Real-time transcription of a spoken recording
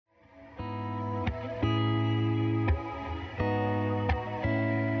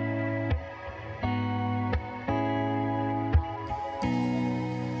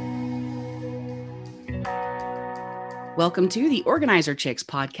Welcome to the Organizer Chicks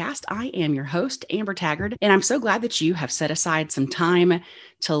podcast. I am your host, Amber Taggart, and I'm so glad that you have set aside some time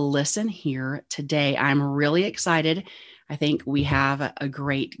to listen here today. I'm really excited. I think we have a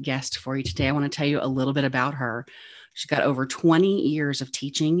great guest for you today. I want to tell you a little bit about her. She's got over 20 years of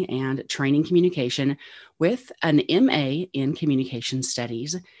teaching and training communication with an MA in Communication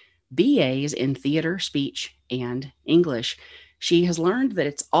Studies, BAs in Theater, Speech, and English. She has learned that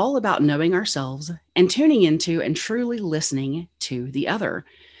it's all about knowing ourselves and tuning into and truly listening to the other.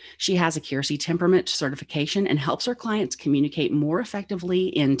 She has a Keirsey temperament certification and helps her clients communicate more effectively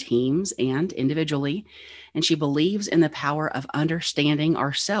in teams and individually. And she believes in the power of understanding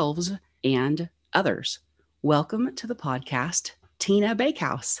ourselves and others. Welcome to the podcast, Tina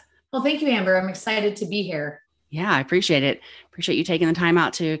Bakehouse. Well, thank you, Amber. I'm excited to be here. Yeah, I appreciate it. Appreciate you taking the time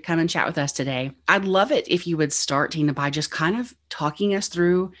out to come and chat with us today. I'd love it if you would start, Tina, by just kind of talking us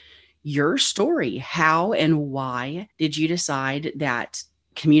through your story. How and why did you decide that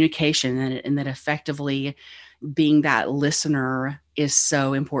communication and that effectively being that listener is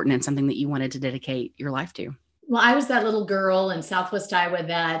so important and something that you wanted to dedicate your life to? Well, I was that little girl in Southwest Iowa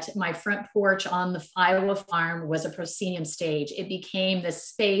that my front porch on the Iowa farm was a proscenium stage. It became this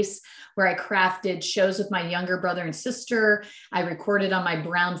space where I crafted shows with my younger brother and sister. I recorded on my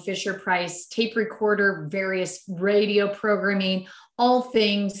Brown Fisher Price tape recorder, various radio programming, all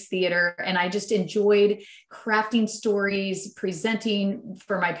things theater. And I just enjoyed crafting stories, presenting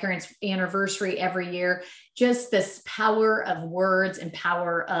for my parents' anniversary every year, just this power of words and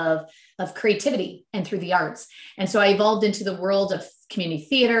power of creativity and through the arts. And so I evolved into the world of community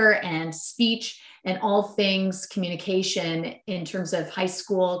theater and speech and all things communication in terms of high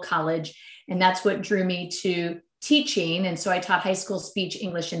school, college. And that's what drew me to teaching. And so I taught high school speech,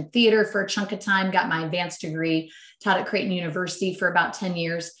 English, and theater for a chunk of time, got my advanced degree, taught at Creighton University for about 10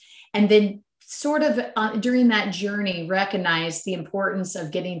 years. And then sort of during that journey, recognized the importance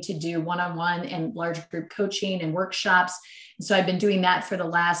of getting to do one-on-one and large group coaching and workshops. And so I've been doing that for the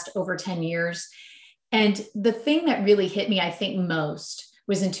last over 10 years. And the thing that really hit me, I think most,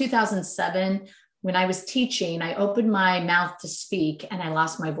 was in 2007, when I was teaching, I opened my mouth to speak and I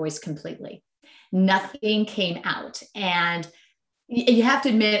lost my voice completely. Nothing came out. And you have to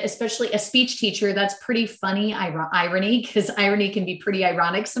admit, especially a speech teacher, that's pretty funny irony, because irony can be pretty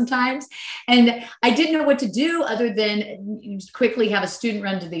ironic sometimes. And I didn't know what to do other than quickly have a student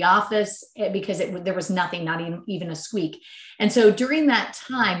run to the office because there was nothing, not even a squeak. And so during that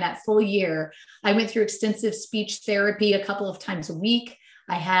time, that full year, I went through extensive speech therapy a couple of times a week.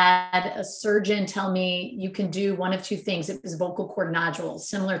 I had a surgeon tell me you can do one of two things. It was vocal cord nodules,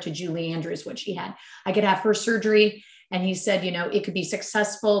 similar to Julie Andrews, what she had. I could have her surgery. And he said, it could be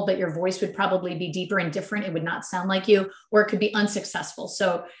successful, but your voice would probably be deeper and different. It would not sound like you, or it could be unsuccessful.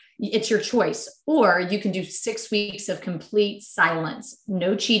 So it's your choice. Or you can do 6 weeks of complete silence,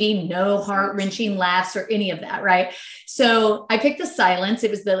 no cheating, no heart-wrenching laughs or any of that, right? So I picked the silence.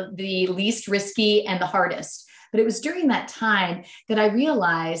 It was the least risky and the hardest. But it was during that time that I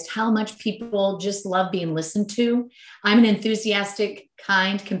realized how much people just love being listened to. I'm an enthusiastic,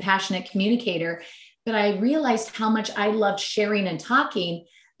 kind, compassionate communicator, but I realized how much I loved sharing and talking,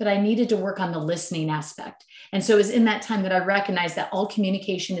 but I needed to work on the listening aspect. And so it was in that time that I recognized that all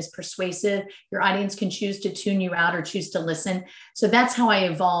communication is persuasive. Your audience can choose to tune you out or choose to listen. So that's how I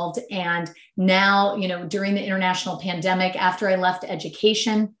evolved. And now, during the international pandemic, after I left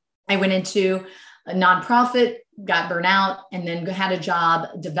education, I went into a nonprofit, got burnt out, and then had a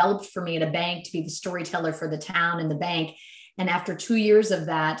job developed for me at a bank to be the storyteller for the town and the bank. And after 2 years of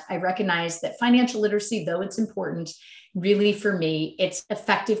that, I recognized that financial literacy, though it's important, really for me, it's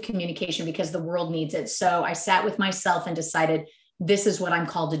effective communication because the world needs it. So I sat with myself and decided this is what I'm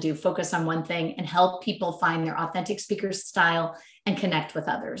called to do, focus on one thing and help people find their authentic speaker style and connect with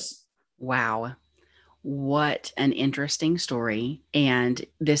others. Wow. What an interesting story. And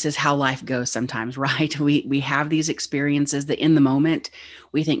this is how life goes sometimes, right? We have these experiences that in the moment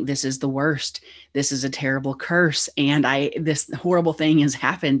we think this is the worst. This is a terrible curse. And this horrible thing has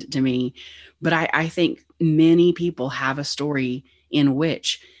happened to me. But I think many people have a story in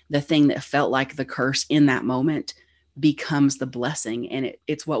which the thing that felt like the curse in that moment becomes the blessing. And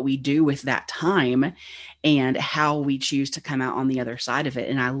it's what we do with that time and how we choose to come out on the other side of it.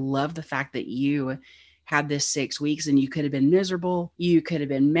 And I love the fact that you had this 6 weeks and you could have been miserable. You could have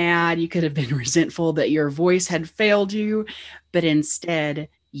been mad. You could have been resentful that your voice had failed you, but instead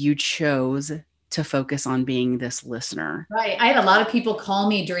you chose to focus on being this listener. Right. I had a lot of people call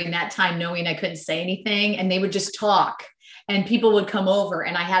me during that time knowing I couldn't say anything, and they would just talk and people would come over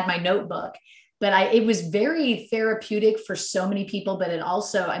and I had my notebook. but it was very therapeutic for so many people. But it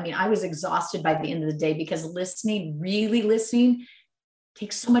also, I mean, I was exhausted by the end of the day because really listening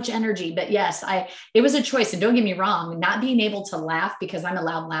takes so much energy. But yes, it was a choice. And don't get me wrong, not being able to laugh because I'm a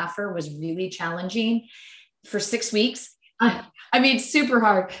loud laugher was really challenging for 6 weeks. I mean, super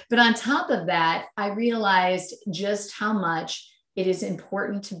hard. But on top of that, I realized just how much it is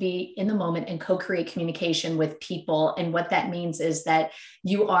important to be in the moment and co-create communication with people. And what that means is that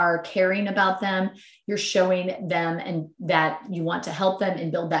you are caring about them, you're showing them and that you want to help them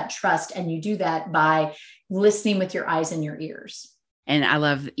and build that trust. And you do that by listening with your eyes and your ears. And I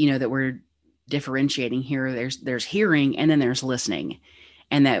love, that we're differentiating here. There's hearing and then there's listening.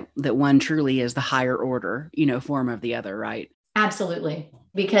 And that one truly is the higher order, form of the other, right? Absolutely.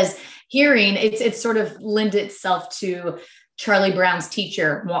 Because hearing, it's sort of lend itself to Charlie Brown's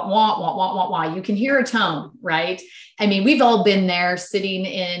teacher, wah, wah, wah, wah, wah, wah. You can hear a tone, right? I mean, we've all been there sitting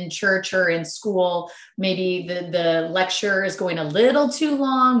in church or in school. Maybe the lecture is going a little too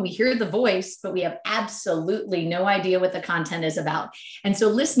long. We hear the voice, but we have absolutely no idea what the content is about. And so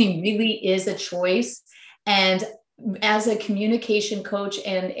listening really is a choice. And as a communication coach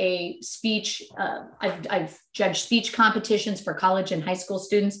and a speech, I've judged speech competitions for college and high school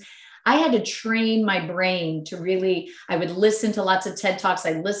students. I had to train my brain to really, I would listen to lots of TED Talks.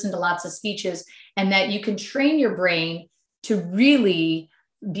 I listened to lots of speeches, and that you can train your brain to really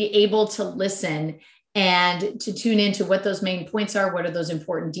be able to listen and to tune into what those main points are. What are those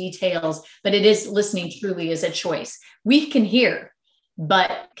important details? But it is, listening truly is a choice. We can hear,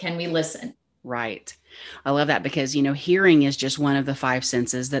 but can we listen? Right. I love that because, hearing is just one of the five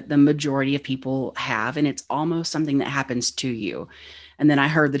senses that the majority of people have. And it's almost something that happens to you. And then I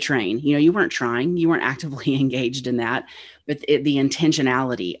heard the train, you weren't trying, you weren't actively engaged in that, but the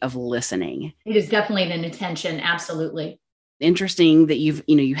intentionality of listening. It is definitely an intention. Absolutely. Interesting that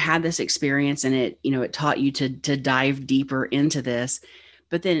you had this experience and it taught you to dive deeper into this.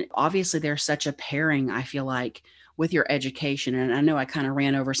 But then obviously there's such a pairing, I feel like, with your education. And I know I kind of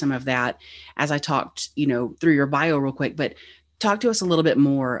ran over some of that as I talked, through your bio real quick, but talk to us a little bit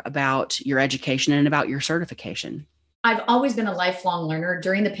more about your education and about your certification. I've always been a lifelong learner.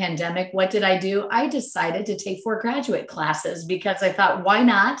 During the pandemic, what did I do? I decided to take 4 graduate classes because I thought, why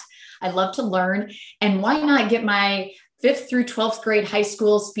not? I love to learn. And why not get my 5th through 12th grade high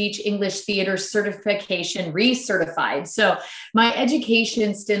school speech, English, theater certification recertified. So my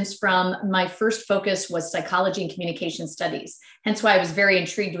education stems from, my first focus was psychology and communication studies. Hence why I was very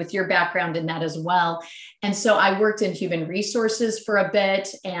intrigued with your background in that as well. And so I worked in human resources for a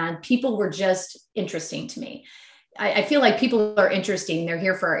bit, and people were just interesting to me. I feel like people are interesting. They're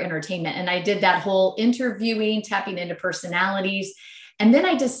here for our entertainment. And I did that whole interviewing, tapping into personalities. And then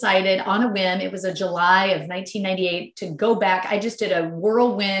I decided on a whim, it was a July of 1998, to go back. I just did a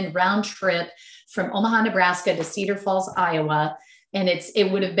whirlwind round trip from Omaha, Nebraska to Cedar Falls, Iowa. And it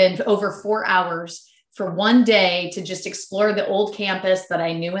would have been over 4 hours for one day to just explore the old campus that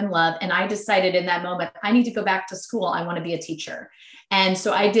I knew and loved. And I decided in that moment, I need to go back to school. I want to be a teacher. And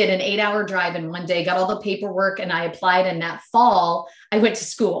so I did an 8-hour drive in one day, got all the paperwork, and I applied. And that fall, I went to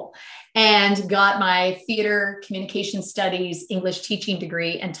school and got my theater, communication studies, English teaching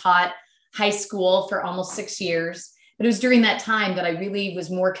degree, and taught high school for almost 6 years. But it was during that time that I really was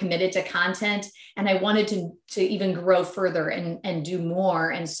more committed to content, and I wanted to even grow further and do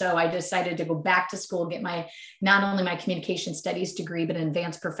more. And so I decided to go back to school, get not only my communication studies degree, but an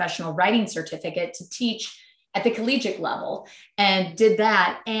advanced professional writing certificate to teach at the collegiate level, and did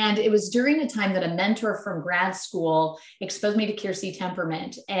that. And it was during a time that a mentor from grad school exposed me to Kiersey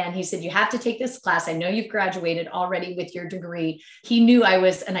temperament. And he said, you have to take this class. I know you've graduated already with your degree. He knew I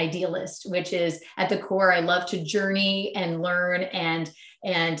was an idealist, which is at the core, I love to journey and learn, and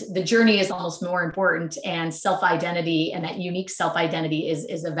the journey is almost more important. And self-identity, and that unique self-identity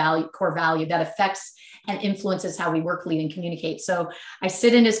is a core value that affects and influences how we work, lead, and communicate. So I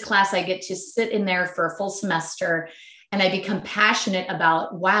sit in his class, I get to sit in there for a full semester, and I become passionate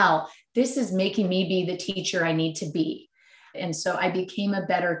about, wow, this is making me be the teacher I need to be. And so I became a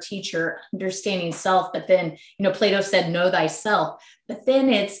better teacher, understanding self. But then, Plato said, know thyself, but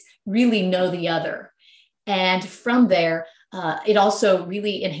then it's really know the other. And from there, it also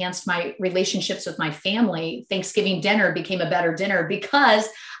really enhanced my relationships with my family. Thanksgiving dinner became a better dinner because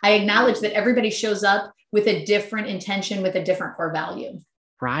I acknowledge that everybody shows up with a different intention, with a different core value.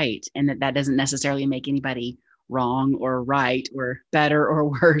 Right. And that doesn't necessarily make anybody wrong or right or better or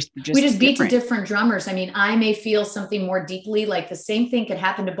worse. We just beat to different drummers. I mean, I may feel something more deeply, like the same thing could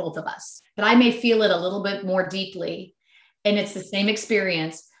happen to both of us, but I may feel it a little bit more deeply, and it's the same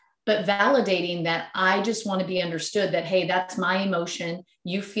experience. but validating that I just want to be understood that, hey, that's my emotion.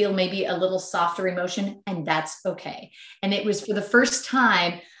 You feel maybe a little softer emotion, and that's okay. And it was for the first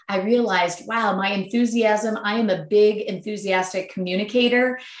time I realized, wow, my enthusiasm, I am a big enthusiastic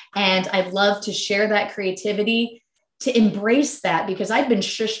communicator, and I love to share that creativity, to embrace that, because I've been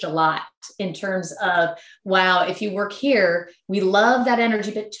shushed a lot in terms of, wow, if you work here, we love that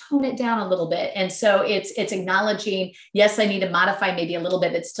energy, but tone it down a little bit. And so it's acknowledging, yes, I need to modify maybe a little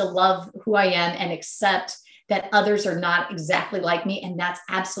bit, but still love who I am and accept that others are not exactly like me. And that's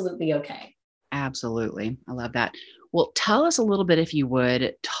absolutely okay. Absolutely. I love that. Well, tell us a little bit, if you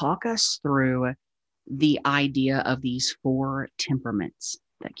would, talk us through the idea of these four temperaments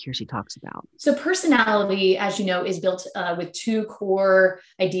that Kiersey talks about. So personality, as you know, is built with two core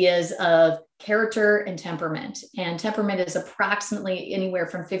ideas of character and temperament. And temperament is approximately anywhere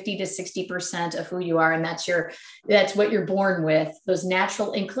from 50 to 60% of who you are. And that's what you're born with, those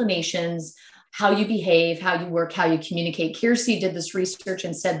natural inclinations, how you behave, how you work, how you communicate. Kiersey did this research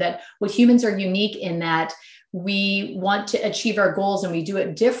and said that what humans are unique in that we want to achieve our goals and we do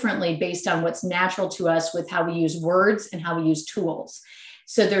it differently based on what's natural to us with how we use words and how we use tools.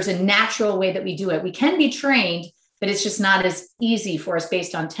 So there's a natural way that we do it. We can be trained, but it's just not as easy for us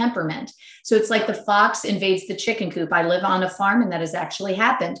based on temperament. So it's like the fox invades the chicken coop. I live on a farm and that has actually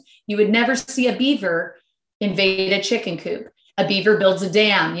happened. You would never see a beaver invade a chicken coop. A beaver builds a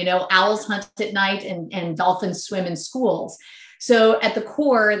dam, owls hunt at night and dolphins swim in schools. So at the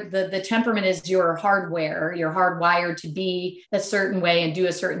core, the temperament is your hardware. You're hardwired to be a certain way and do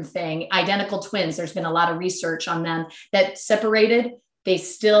a certain thing. Identical twins, there's been a lot of research on them that separated. They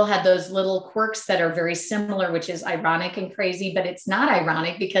still had those little quirks that are very similar, which is ironic and crazy, but it's not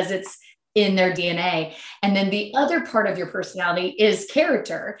ironic because it's in their DNA. And then the other part of your personality is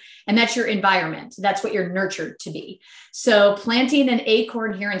character, and that's your environment. That's what you're nurtured to be. So planting an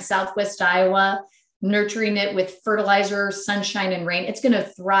acorn here in Southwest Iowa, nurturing it with fertilizer, sunshine, and rain, it's going to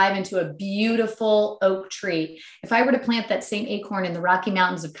thrive into a beautiful oak tree. If I were to plant that same acorn in the Rocky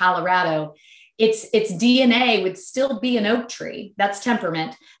Mountains of Colorado, its DNA would still be an oak tree. That's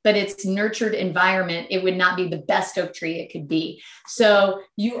temperament, but its nurtured environment, it would not be the best oak tree it could be. So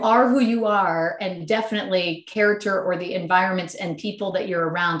you are who you are, and definitely character or the environments and people that you're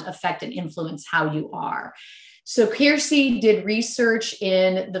around affect and influence how you are. So Kiersey did research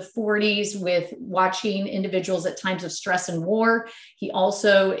in the 40s with watching individuals at times of stress and war. He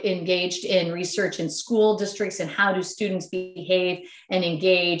also engaged in research in school districts and how do students behave and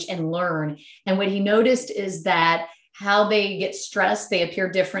engage and learn. And what he noticed is that how they get stressed, they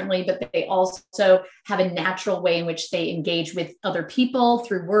appear differently, but they also have a natural way in which they engage with other people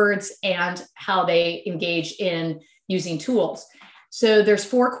through words and how they engage in using tools. So there's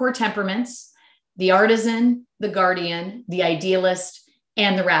four core temperaments: the artisan, the guardian, the idealist,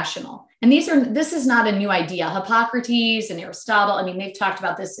 and the rational. And this is not a new idea. Hippocrates and Aristotle, they've talked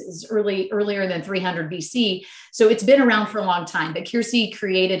about this as earlier than 300 BC. So it's been around for a long time, but Kiersey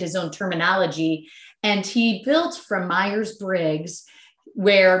created his own terminology, and he built from Myers-Briggs,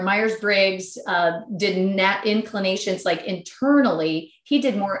 where Myers-Briggs did inclinations like internally. He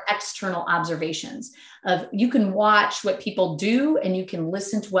did more external observations of, you can watch what people do and you can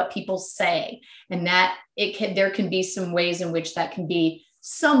listen to what people say. And that there can be some ways in which that can be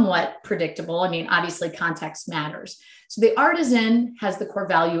somewhat predictable. Obviously context matters. So the artisan has the core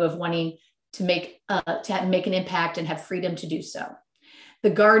value of wanting to make an impact and have freedom to do so. The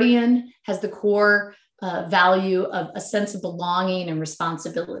guardian has the core value of a sense of belonging and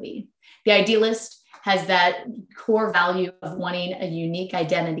responsibility. The idealist has that core value of wanting a unique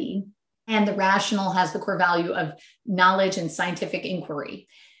identity. And the rational has the core value of knowledge and scientific inquiry.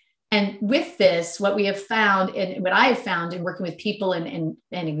 And with this, what we have found, and what I have found in working with people and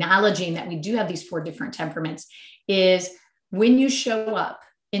acknowledging that we do have these four different temperaments, is when you show up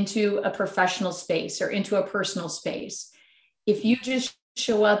into a professional space or into a personal space, if you just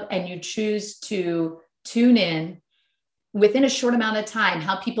show up and you choose to tune in within a short amount of time,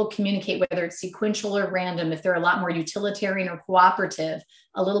 how people communicate, whether it's sequential or random, if they're a lot more utilitarian or cooperative,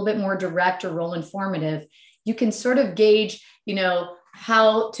 a little bit more direct or role informative, you can sort of gauge,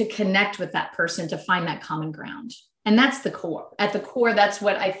 how to connect with that person to find that common ground. And that's the core. At the core, that's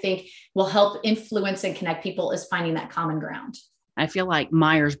what I think will help influence and connect people, is finding that common ground. I feel like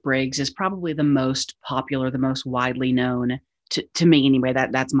Myers-Briggs is probably the most popular, the most widely known to me anyway.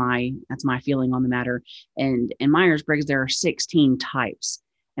 That's my feeling on the matter. And in Myers-Briggs, there are 16 types.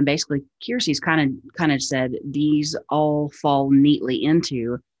 And basically Kiersey's kind of said these all fall neatly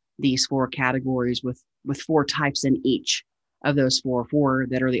into these four categories with four types in each of those four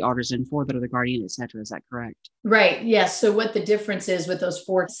that are the artisan, four that are the guardian, et cetera. Is that correct? Right. Yes. So what the difference is with those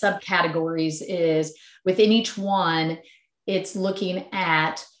four subcategories is within each one, it's looking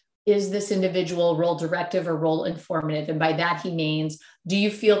at, is this individual role directive or role informative? And by that, he means, do you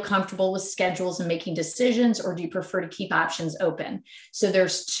feel comfortable with schedules and making decisions, or do you prefer to keep options open? So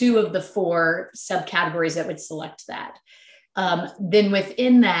there's two of the four subcategories that would select that. Then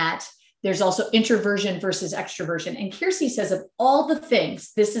within that, there's also introversion versus extroversion. And Kiersey says of all the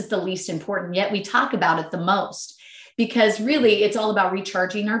things, this is the least important, yet we talk about it the most, because really it's all about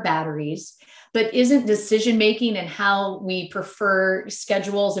recharging our batteries. But isn't decision making and how we prefer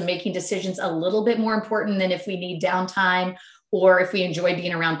schedules and making decisions a little bit more important than if we need downtime or if we enjoy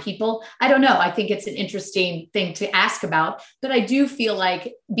being around people? I don't know. I think it's an interesting thing to ask about, but I do feel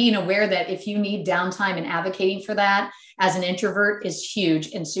like being aware that if you need downtime and advocating for that as an introvert is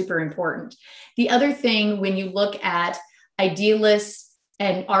huge and super important. The other thing, when you look at idealists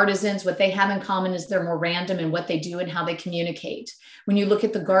and artisans, what they have in common is they're more random in what they do and how they communicate. When you look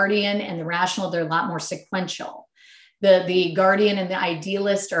at the guardian and the rational, they're a lot more sequential. The guardian and the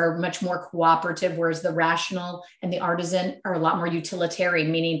idealist are much more cooperative, whereas the rational and the artisan are a lot more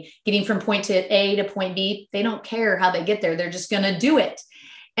utilitarian, meaning getting from point to A to point B. They don't care how they get there. They're just going to do it.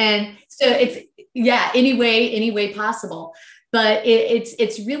 And so it's, any way possible. But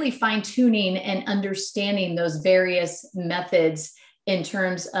it's really fine tuning and understanding those various methods in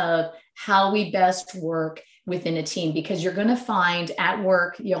terms of how we best work within a team, because you're going to find at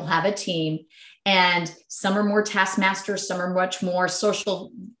work, you'll have a team, and some are more taskmasters, some are much more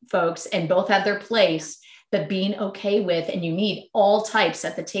social folks, and both have their place, but being okay with, and you need all types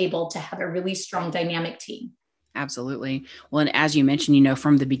at the table to have a really strong dynamic team. Absolutely. Well, and as you mentioned,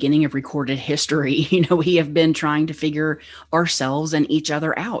 from the beginning of recorded history, we have been trying to figure ourselves and each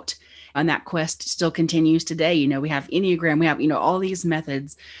other out. And that quest still continues today. We have Enneagram, we have, all these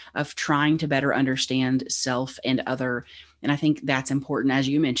methods of trying to better understand self and other. And I think that's important, as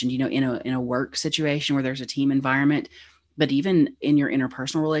you mentioned, in a work situation where there's a team environment, but even in your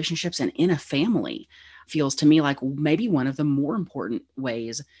interpersonal relationships and in a family, feels to me like maybe one of the more important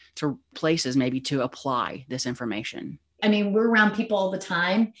places maybe to apply this information. I mean, we're around people all the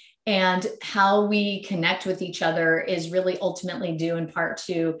time, and how we connect with each other is really ultimately due in part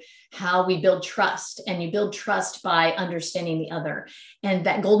to how we build trust. And you build trust by understanding the other. And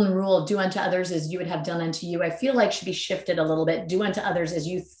that golden rule of do unto others as you would have done unto you, I feel like should be shifted a little bit. Do unto others as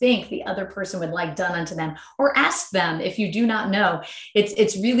you think the other person would like done unto them, or ask them if you do not know.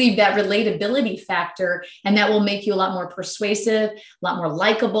 It's really that relatability factor, and that will make you a lot more persuasive, a lot more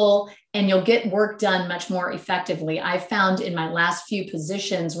likable, and you'll get work done much more effectively. I've found in my last few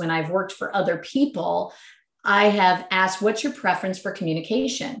positions when I've worked for other people, I have asked, what's your preference for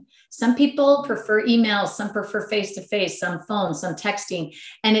communication? Some people prefer emails, some prefer face-to-face, some phone, some texting,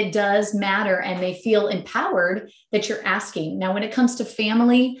 and it does matter, and they feel empowered that you're asking. Now, when it comes to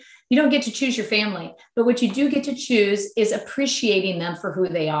family, you don't get to choose your family, but what you do get to choose is appreciating them for who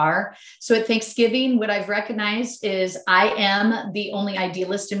they are. So at Thanksgiving, what I've recognized is I am the only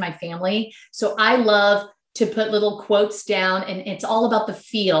idealist in my family. So I love to put little quotes down, and it's all about the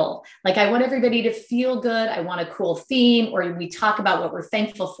feel. Like, I want everybody to feel good. I want a cool theme, or we talk about what we're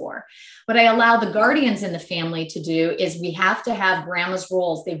thankful for. What I allow the guardians in the family to do is we have to have grandma's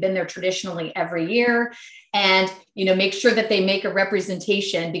roles. They've been there traditionally every year, and, make sure that they make a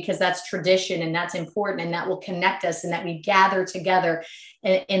representation, because that's tradition and that's important, and that will connect us, and that we gather together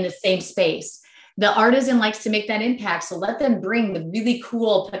in the same space. The artisan likes to make that impact. So let them bring the really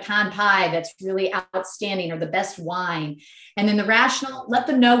cool pecan pie that's really outstanding, or the best wine. And then the rational, let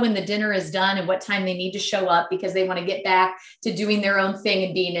them know when the dinner is done and what time they need to show up, because they want to get back to doing their own thing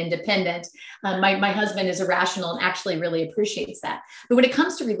and being independent. My husband is a rational and actually really appreciates that. But when it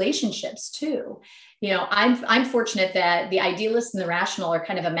comes to relationships too, I'm fortunate that the idealist and the rational are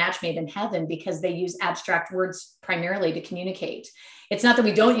kind of a match made in heaven, because they use abstract words primarily to communicate. It's not that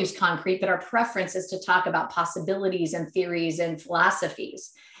we don't use concrete, but our preference is to talk about possibilities and theories and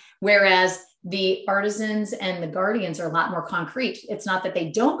philosophies. Whereas the artisans and the guardians are a lot more concrete. It's not that they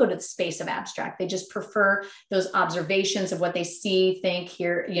don't go to the space of abstract. They just prefer those observations of what they see, think,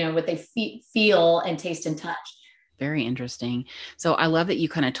 hear, what they feel and taste and touch. Very interesting. So I love that you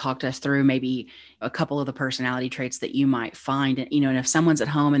kind of talked us through maybe a couple of the personality traits that you might find, and if someone's at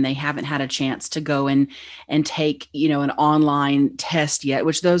home and they haven't had a chance to go and take, an online test yet,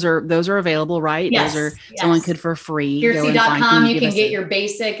 which those are available, right? Yes, those are, yes. Someone could for free. Kiersey.com, you can get your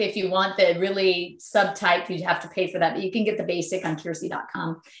basic. If you want the really subtype, you'd have to pay for that, but you can get the basic on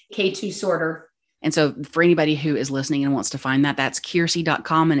Kiersey.com, K2 sorter. And so for anybody who is listening and wants to find that, that's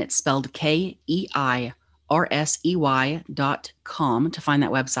Kiersey.com, and it's spelled Keirsey. rsey.com to find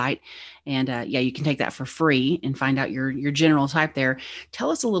that website. And yeah, you can take that for free and find out your general type there.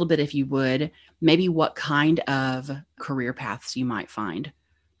 Tell us a little bit, if you would, maybe what kind of career paths you might find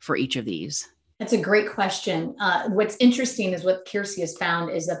for each of these. That's a great question. What's interesting is what Kiersey has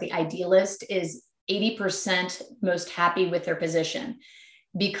found is that the idealist is 80% most happy with their position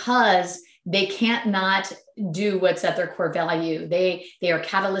because they can't not do what's at their core value. They are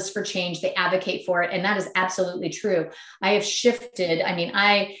catalysts for change. They advocate for it. And that is absolutely true. I have shifted. I mean,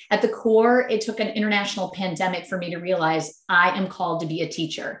 at the core, it took an international pandemic for me to realize I am called to be a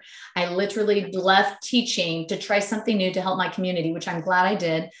teacher. I literally left teaching to try something new to help my community, which I'm glad I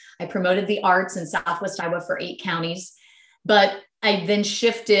did. I promoted the arts in Southwest Iowa for 8 counties, but I then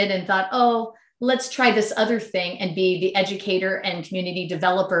shifted and thought, oh, let's try this other thing and be the educator and community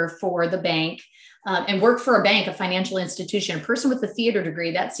developer for the bank, and work for a bank, a financial institution, a person with a theater degree.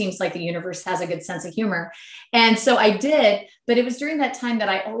 That seems like the universe has a good sense of humor. And so I did, but it was during that time that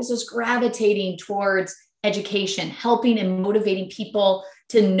I always was gravitating towards education, helping and motivating people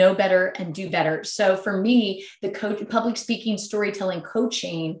to know better and do better. So for me, the public speaking, storytelling,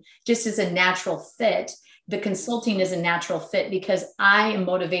 coaching just is a natural fit. The consulting is a natural fit because I am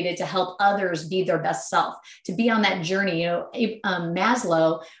motivated to help others be their best self, to be on that journey.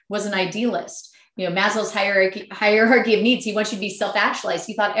 Maslow was an idealist. Maslow's hierarchy of needs. He wants you to be self-actualized.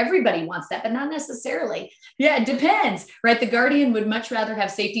 He thought everybody wants that, but not necessarily. Yeah, it depends, right? The guardian would much rather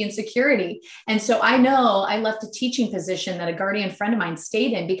have safety and security. And so I know I left a teaching position that a guardian friend of mine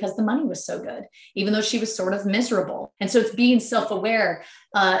stayed in because the money was so good, even though she was sort of miserable. And so it's being self-aware.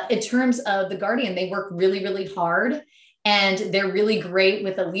 In terms of the guardian, they work really, really hard, and they're really great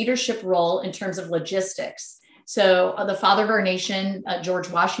with a leadership role in terms of logistics. So the father of our nation, George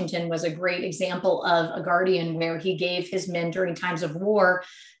Washington, was a great example of a guardian where he gave his men during times of war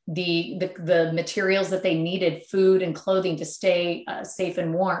the materials that they needed, food and clothing, to stay safe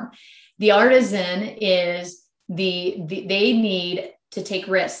and warm. The artisan is they need to take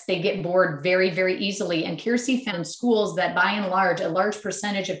risks. They get bored very, very easily. And Kiersey found schools that by and large, a large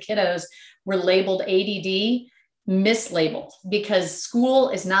percentage of kiddos were labeled ADD, mislabeled, because school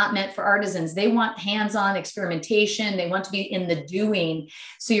is not meant for artisans. They want hands-on experimentation. They want to be in the doing.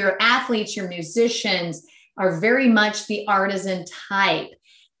 So your athletes, your musicians are very much the artisan type.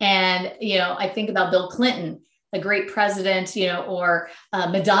 And, I think about Bill Clinton, a great president, or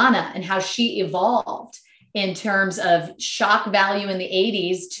Madonna and how she evolved in terms of shock value in the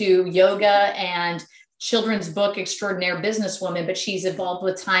 80s to yoga and children's book extraordinaire businesswoman, but she's evolved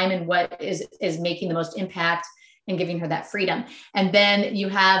with time and what is making the most impact and giving her that freedom. And then you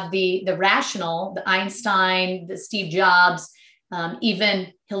have the rational, the Einstein, the Steve Jobs,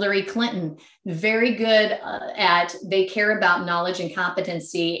 even Hillary Clinton, very good they care about knowledge and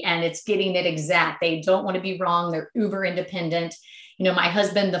competency, and it's getting it exact. They don't want to be wrong. They're uber independent. My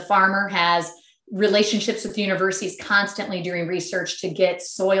husband, the farmer, has relationships with universities, constantly doing research to get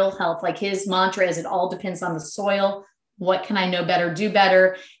soil health. Like his mantra is, it all depends on the soil. What can I know better, do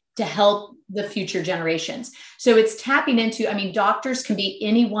better to help the future generations? So it's tapping into, doctors can be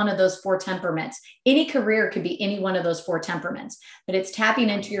any one of those 4 temperaments. Any career could be any one of those 4 temperaments, but it's tapping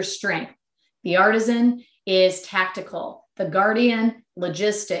into your strength. The artisan is tactical, the guardian,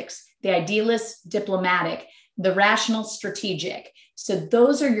 logistics, the idealist, diplomatic, the rational, strategic. So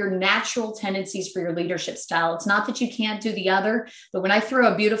those are your natural tendencies for your leadership style. It's not that you can't do the other, but when I throw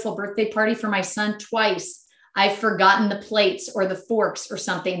a beautiful birthday party for my son twice, I've forgotten the plates or the forks or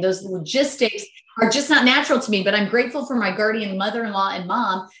something. Those logistics are just not natural to me, but I'm grateful for my guardian mother-in-law and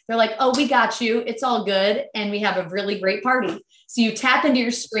mom. They're like, oh, we got you. It's all good. And we have a really great party. So you tap into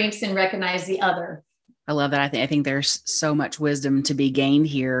your strengths and recognize the other. I love that. I think there's so much wisdom to be gained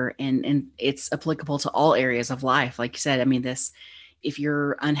here, and it's applicable to all areas of life. Like you said, if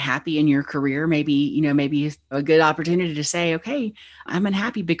you're unhappy in your career, maybe a good opportunity to say, okay, I'm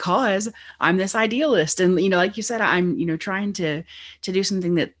unhappy because I'm this idealist. And, like you said, I'm, trying to do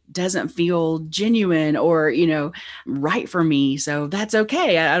something that doesn't feel genuine or, right for me. So that's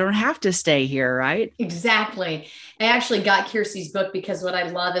okay. I don't have to stay here. Right. Exactly. I actually got Kiersey's book because what I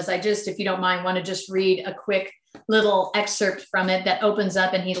love is if you don't mind, want to just read a quick little excerpt from it that opens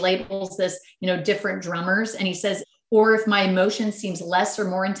up, and he labels this, different drummers. And he says, or if my emotion seems less or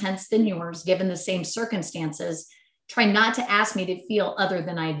more intense than yours, given the same circumstances, try not to ask me to feel other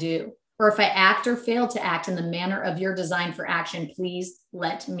than I do. Or if I act or fail to act in the manner of your design for action, please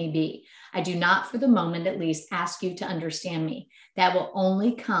let me be. I do not, for the moment at least, ask you to understand me. That will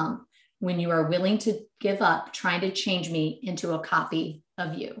only come when you are willing to give up trying to change me into a copy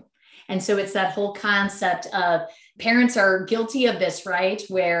of you. And so it's that whole concept of parents are guilty of this, right?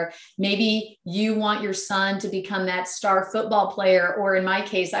 Where maybe you want your son to become that star football player, or in my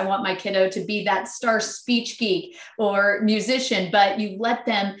case, I want my kiddo to be that star speech geek or musician, but you let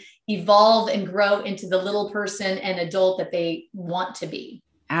them evolve and grow into the little person and adult that they want to be.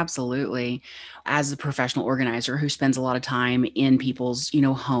 Absolutely. As a professional organizer who spends a lot of time in people's,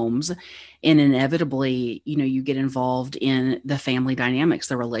 homes, and inevitably, you get involved in the family dynamics,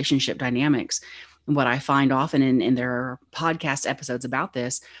 the relationship dynamics. And what I find often, and there are podcast episodes about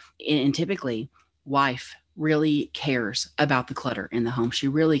this, and typically wife really cares about the clutter in the home. She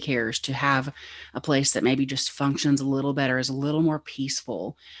really cares to have a place that maybe just functions a little better, is a little more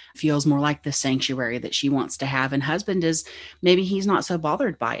peaceful, feels more like the sanctuary that she wants to have. And husband is, maybe he's not so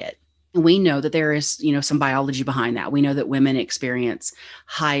bothered by it. We know that there is, some biology behind that. We know that women experience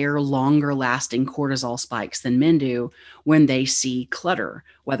higher, longer lasting cortisol spikes than men do when they see clutter,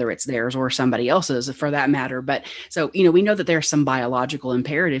 whether it's theirs or somebody else's for that matter. But so, we know that there's some biological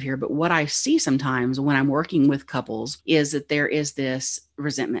imperative here. But what I see sometimes when I'm working with couples is that there is this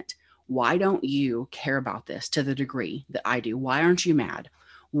resentment. Why don't you care about this to the degree that I do? Why aren't you mad?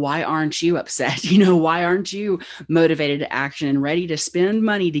 Why aren't you upset? Why aren't you motivated to action and ready to spend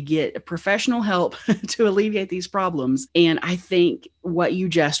money to get professional help to alleviate these problems? And I think what you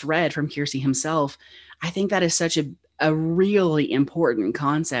just read from Kiersey himself, I think that is such a really important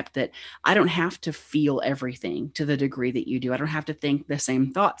concept, that I don't have to feel everything to the degree that you do. I don't have to think the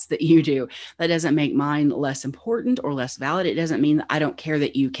same thoughts that you do. That doesn't make mine less important or less valid. It doesn't mean that I don't care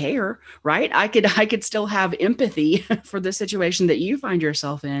that you care, right? I could still have empathy for the situation that you find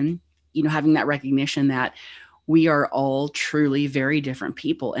yourself in, having that recognition that we are all truly very different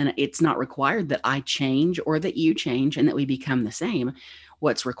people. And it's not required that I change or that you change and that we become the same.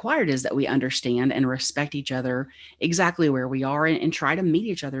 What's required is that we understand and respect each other exactly where we are, and try to meet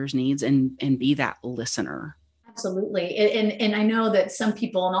each other's needs and be that listener. Absolutely. And I know that some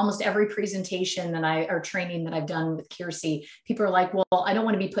people, in almost every presentation or training that I've done with Kiersey, people are like, well, I don't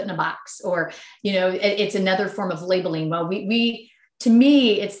want to be put in a box, or, it's another form of labeling. Well, to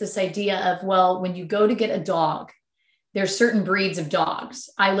me, it's this idea of, well, when you go to get a dog, there's certain breeds of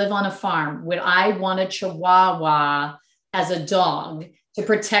dogs. I live on a farm. Would I want a Chihuahua as a dog to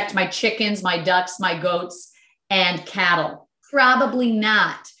protect my chickens, my ducks, my goats, and cattle? Probably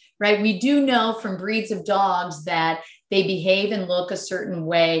not, right? We do know from breeds of dogs that they behave and look a certain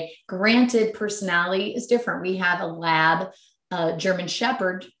way. Granted, personality is different. We have a lab, German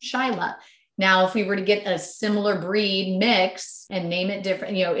Shepherd, Shyla. Now, if we were to get a similar breed mix and name it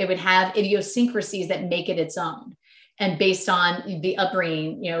different, it would have idiosyncrasies that make it its own. And based on the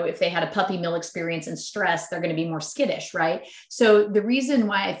upbringing, if they had a puppy mill experience and stress, they're going to be more skittish, right? So the reason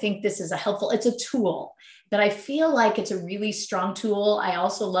why I think this is it's a tool that I feel like it's a really strong tool. I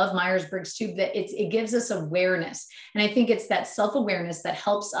also love Myers-Briggs too, that it gives us awareness. And I think it's that self-awareness that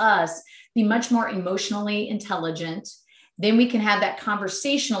helps us be much more emotionally intelligent. Then we can have that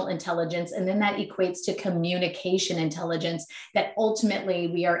conversational intelligence, and then that equates to communication intelligence, that ultimately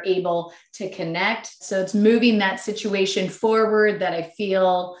we are able to connect. So it's moving that situation forward that I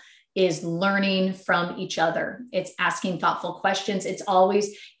feel is learning from each other. It's asking thoughtful questions. It's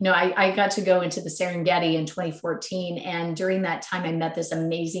always, I got to go into the Serengeti in 2014. And during that time, I met this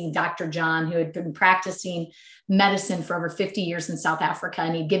amazing Dr. John, who had been practicing medicine for over 50 years in South Africa.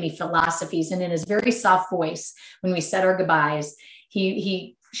 And he'd give me philosophies. And in his very soft voice, when we said our goodbyes,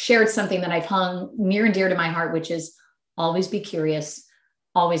 he shared something that I've hung near and dear to my heart, which is always be curious,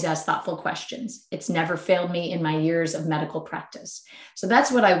 always ask thoughtful questions. It's never failed me in my years of medical practice. So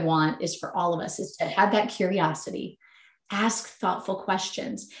that's what I want, is for all of us, is to have that curiosity, ask thoughtful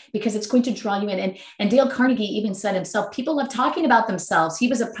questions, because it's going to draw you in. And Dale Carnegie even said himself, people love talking about themselves. He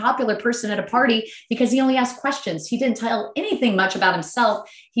was a popular person at a party because he only asked questions. He didn't tell anything much about himself.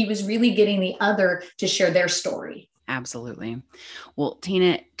 He was really getting the other to share their story. Absolutely. Well,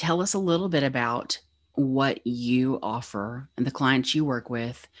 Tina, tell us a little bit about what you offer and the clients you work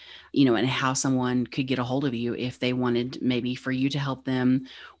with, and how someone could get a hold of you if they wanted maybe for you to help them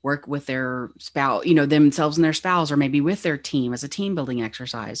work with their spouse, themselves and their spouse, or maybe with their team as a team building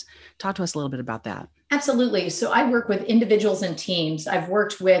exercise. Talk to us a little bit about that. Absolutely. So I work with individuals and teams. I've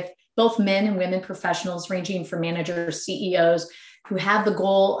worked with both men and women professionals, ranging from managers, CEOs, who have the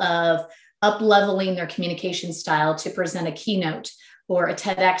goal of up-leveling their communication style to present a keynote or a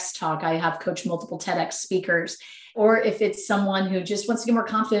TEDx talk. I have coached multiple TEDx speakers. or if it's someone who just wants to get more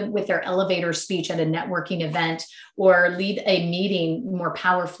confident with their elevator speech at a networking event or lead a meeting more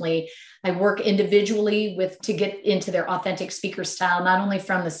powerfully. I work individually to get into their authentic speaker style, not only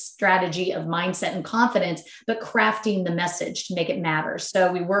from the strategy of mindset and confidence, but crafting the message to make it matter.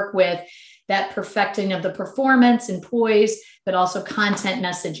 So we work with that perfecting of the performance and poise, but also content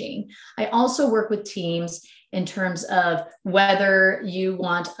messaging. I also work with teams in terms of whether you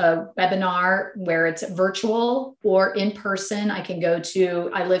want a webinar where it's virtual or in person. I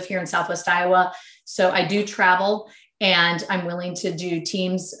live here in Southwest Iowa, so I do travel, and I'm willing to do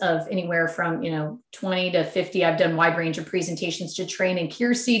teams of anywhere from 20 to 50. I've done a wide range of presentations to train in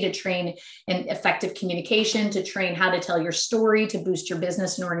accuracy, to train in effective communication, to train how to tell your story, to boost your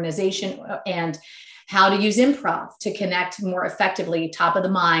business and organization, and how to use improv to connect more effectively, top of the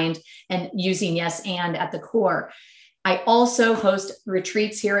mind, and using yes and at the core. I also host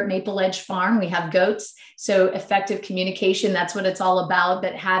retreats here at Maple Edge Farm. We have goats. So effective communication, that's what it's all about.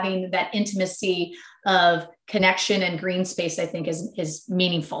 But having that intimacy of connection and green space, I think is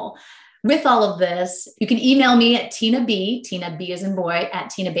meaningful. With all of this, you can email me at Tina B as in boy,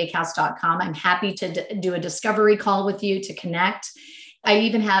 at tinabakehouse.com. I'm happy to do a discovery call with you to connect. I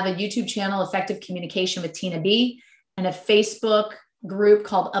even have a YouTube channel, Effective Communication with Tina B, and a Facebook group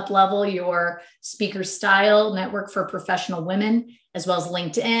called Uplevel Your Speaker Style Network for Professional Women, as well as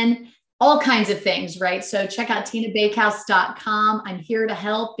LinkedIn, all kinds of things, right? So check out tinabakehouse.com. I'm here to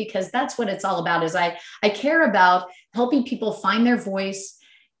help because that's what it's all about. Is I care about helping people find their voice,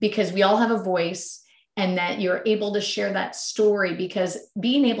 because we all have a voice, and that you're able to share that story, because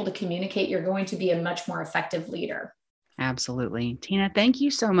being able to communicate, you're going to be a much more effective leader. Absolutely. Tina, thank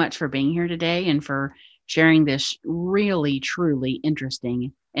you so much for being here today and for sharing this really, truly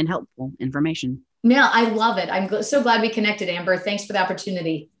interesting and helpful information. Yeah, I love it. I'm so glad we connected, Amber. Thanks for the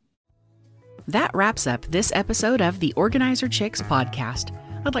opportunity. That wraps up this episode of the Organizer Chicks podcast.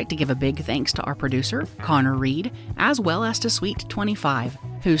 I'd like to give a big thanks to our producer, Connor Reed, as well as to Sweet 25,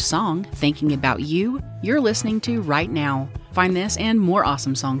 whose song, Thinking About You, you're listening to right now. Find this and more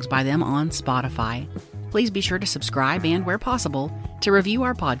awesome songs by them on Spotify. Please be sure to subscribe and, where possible, to review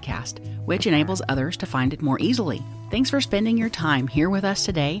our podcast, which enables others to find it more easily. Thanks for spending your time here with us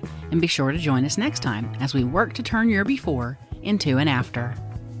today, and be sure to join us next time as we work to turn your before into an after.